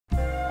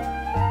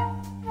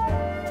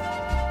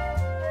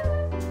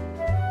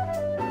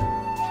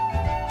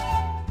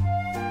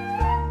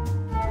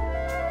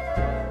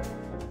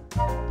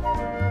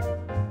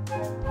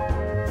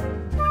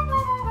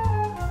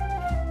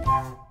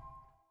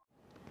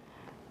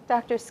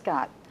Dr.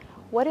 Scott,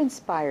 what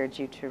inspired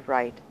you to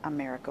write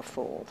America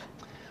Fooled?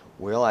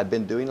 Well, I've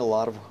been doing a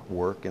lot of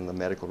work in the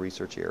medical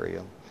research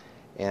area.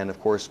 And of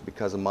course,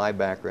 because of my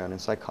background in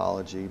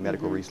psychology,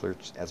 medical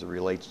research as it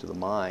relates to the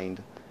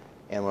mind,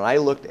 and when I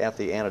looked at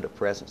the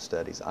antidepressant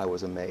studies, I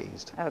was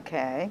amazed.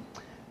 Okay.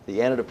 The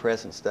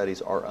antidepressant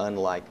studies are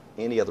unlike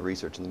any other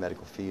research in the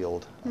medical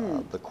field.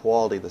 The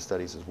quality of the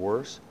studies is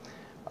worse.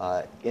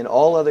 In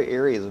all other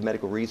areas of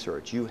medical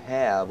research, you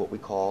have what we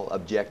call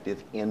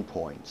objective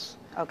endpoints.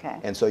 Okay.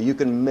 And so you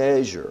can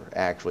measure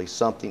actually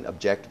something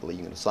objectively.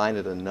 You can assign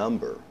it a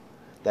number.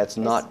 That's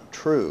not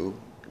true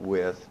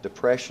with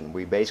depression.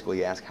 We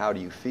basically ask, how do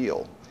you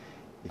feel?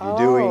 If you're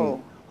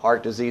doing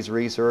heart disease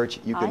research,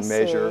 you can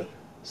measure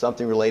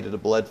something related to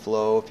blood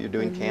flow. If you're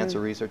doing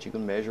cancer research, you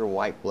can measure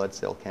white blood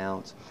cell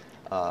counts.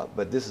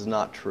 But this is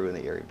not true in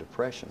the area of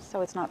depression. So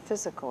it's not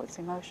physical, it's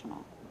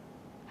emotional.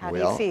 How do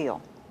Well, you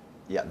feel?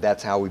 Yeah,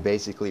 that's how we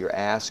basically are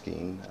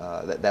asking.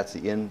 That's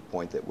the end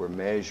point that we're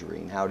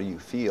measuring. How do you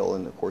feel?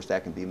 And of course,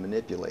 that can be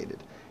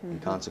manipulated. And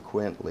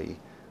consequently,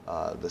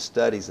 the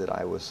studies that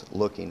I was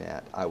looking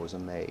at, I was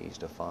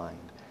amazed to find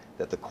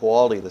that the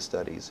quality of the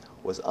studies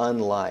was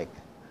unlike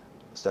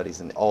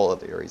studies in all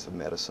other areas of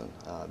medicine.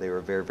 They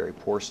were very, very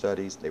poor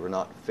studies. They were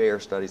not fair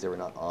studies. They were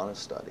not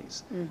honest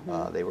studies.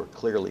 They were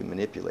clearly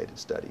manipulated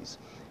studies.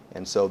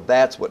 And so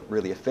that's what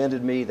really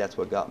offended me. That's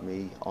what got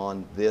me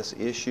on this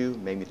issue,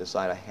 made me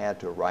decide I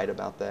had to write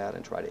about that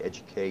and try to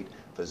educate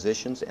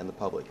physicians and the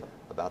public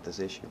about this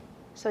issue.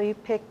 So you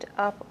picked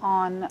up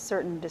on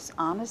certain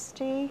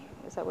dishonesty?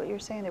 Is that what you're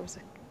saying? There was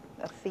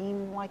a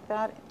theme like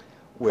that?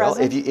 Well,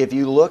 if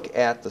you look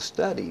at the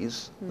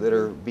studies that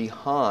are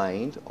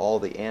behind all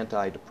the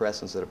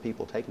antidepressants that are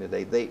people taking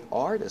today, they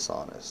are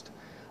dishonest.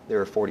 There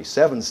are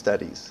 47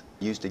 studies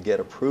used to get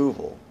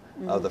approval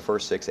of the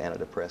first 6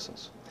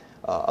 antidepressants.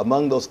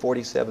 Among those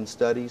 47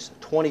 studies,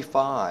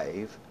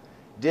 25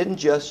 didn't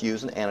just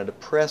use an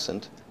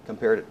antidepressant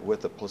compared it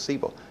with a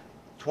placebo.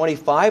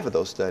 25 of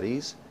those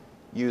studies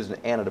used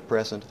an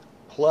antidepressant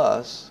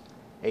plus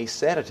a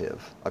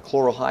sedative, a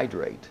chloral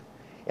hydrate.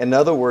 In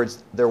other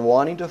words, they're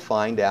wanting to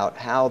find out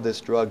how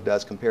this drug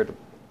does compared to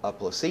a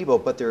placebo,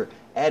 but they're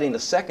adding a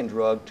second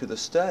drug to the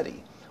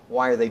study.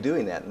 Why are they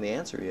doing that? And the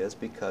answer is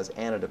because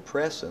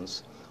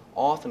antidepressants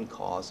often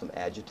cause some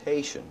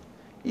agitation.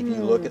 If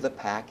you look at the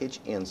package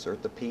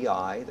insert, the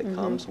PI that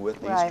comes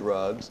with these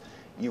drugs,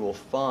 you will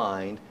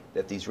find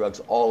that these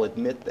drugs all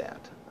admit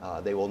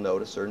that. They will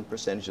note a certain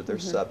percentage of their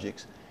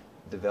subjects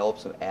develop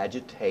some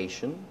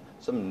agitation,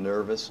 some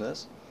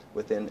nervousness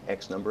within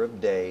X number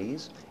of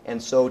days, and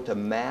so to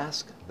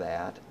mask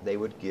that, they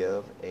would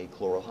give a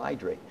chloral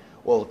hydrate.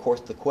 Well, of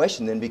course, the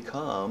question then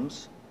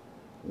becomes,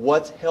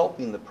 what's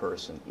helping the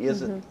person?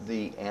 Is it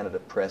the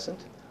antidepressant,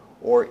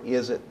 or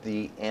is it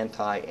the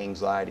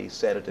anti-anxiety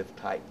sedative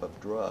type of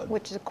drug?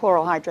 Which the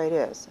chloral hydrate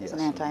is Yes. an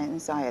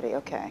anti-anxiety,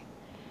 okay.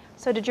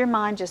 So did your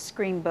mind just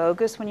scream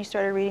bogus when you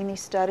started reading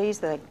these studies,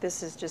 that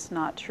this is just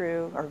not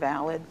true or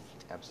valid?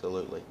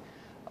 Absolutely.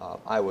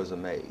 I was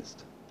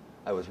amazed.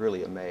 I was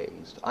really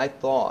amazed. I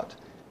thought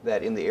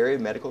that in the area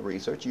of medical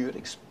research, you would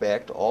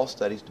expect all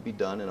studies to be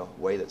done in a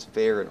way that's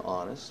fair and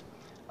honest.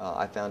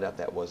 I found out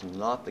that was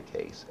not the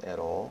case at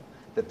all,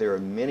 that there are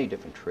many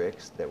different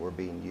tricks that were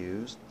being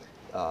used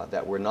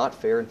that were not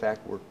fair, in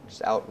fact, were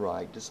just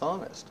outright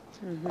dishonest.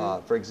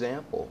 For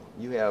example,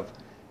 you have,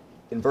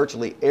 in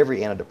virtually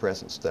every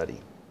antidepressant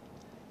study,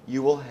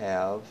 you will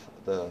have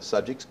the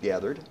subjects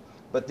gathered,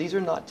 but these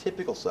are not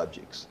typical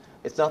subjects.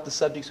 It's not the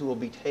subjects who will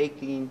be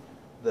taking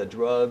the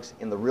drugs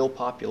in the real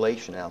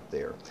population out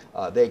there.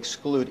 They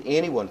exclude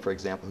anyone, for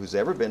example, who's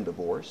ever been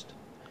divorced.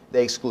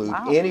 They exclude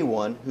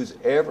anyone who's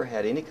ever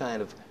had any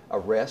kind of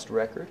arrest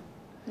record.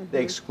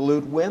 They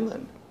exclude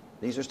women.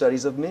 These are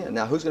studies of men.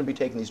 Now, who's going to be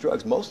taking these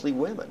drugs? Mostly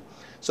women.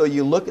 So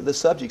you look at the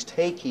subjects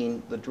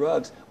taking the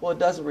drugs, well, it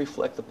doesn't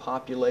reflect the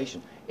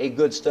population. A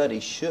good study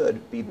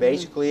should be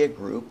basically a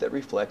group that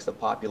reflects the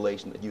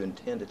population that you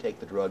intend to take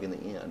the drug in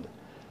the end.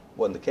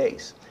 Wasn't the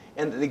case.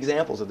 And the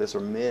examples of this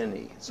are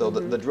many. So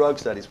the drug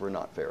studies were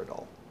not fair at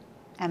all.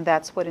 And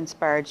that's what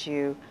inspired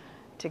you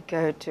to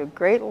go to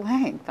great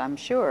length, I'm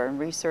sure, in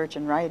research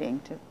and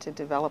writing to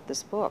develop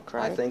this book,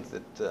 right? I think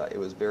that it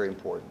was very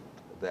important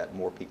that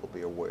more people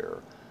be aware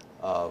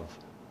of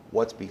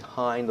what's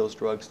behind those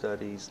drug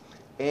studies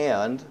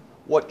and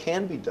what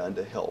can be done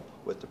to help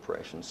with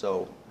depression.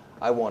 So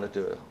I wanted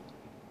to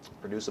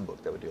produce a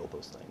book that would deal with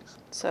those things.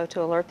 So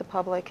to alert the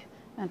public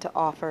and to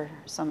offer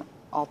some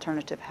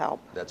alternative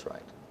help. That's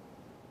right.